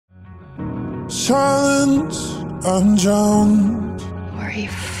Silence, I'm drowned. We're a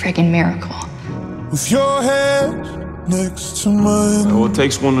friggin' miracle. With your head next to mine. Well, it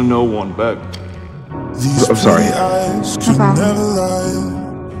takes one to know one, Beck. These I'm sorry. eyes could never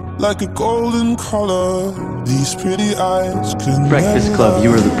lie. Like a golden color. These pretty eyes could Breakfast never Club, lie.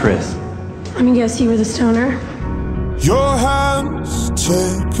 you were the Pris. Let me guess, you were the stoner. Your hands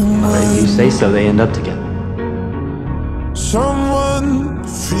taken If you say so, they end up together. Someone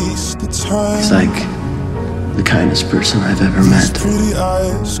freeze the time. He's like the kindest person I've ever met.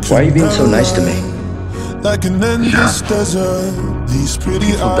 Why are you being so nice to me? Like an endless desert. These pretty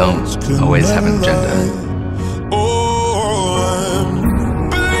People eyes don't could always have an never agenda. lie. Oh, I'm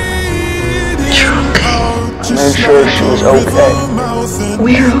bleeding out, I made sure she was okay.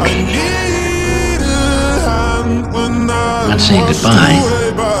 We're okay. I'm not saying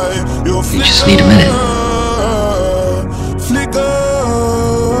goodbye. You just need a minute.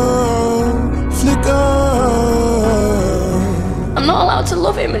 I'm not allowed to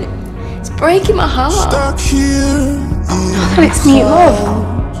love him, and it's breaking my heart. Stuck here. And it's me, love.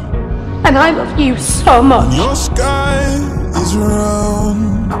 And I love you so much. Your sky is round.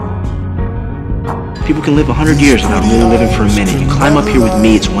 People can live 100 years without really living for a minute. You climb up here with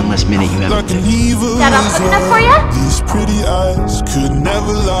me, it's one less minute you have Like to an live. evil Dad, I'm cooking up for you. These pretty eyes could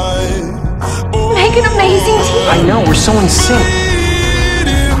never lie. Oh, Make an amazing tea. I know, we're so in sync.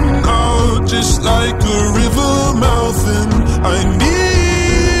 bleeding out just like a river mouthing. I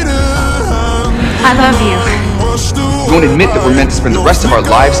need a hand. I love you. Washed away. You won't admit that we're meant to spend the rest of our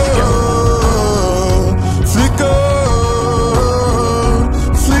lives together. Flicker,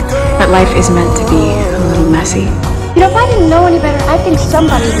 flicker. But life is meant to be a little messy. You know, if I didn't know any better, I think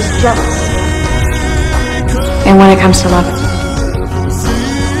somebody was jealous. And when it comes to love,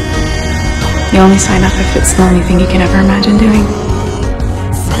 you only sign up if it's the only thing you can ever imagine doing.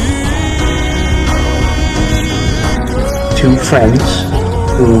 Two friends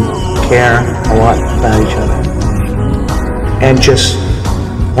who care a lot about each other and just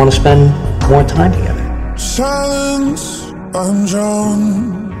want to spend more time together. Silence, I'm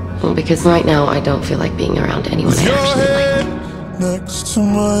drowned. Well, because right now I don't feel like being around anyone I actually like. Next to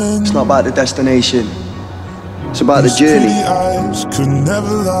mine. It's not about the destination. It's about the journey. Pretty eyes could never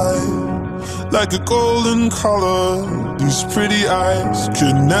lie. Like a golden color. These pretty eyes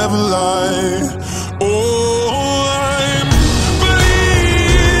could never lie. Oh, I'm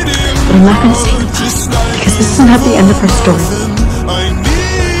bleeding. But I'm not going to say goodbye, because this is not the end of our story. I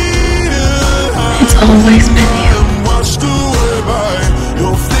need a hand. It's always been you. Washed away by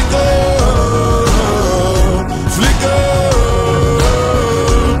your flicker, flicker,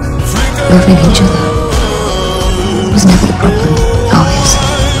 flicker. Loving each other was never the problem, always.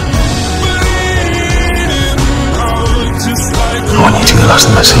 I want you to get lost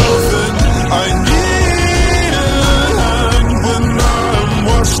in my sea.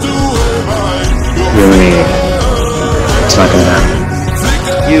 Really, it's not gonna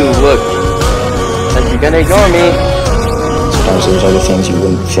happen. You look like you're gonna ignore me. Sometimes there's other things you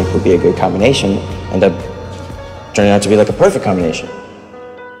wouldn't think would be a good combination end up turning out to be like a perfect combination.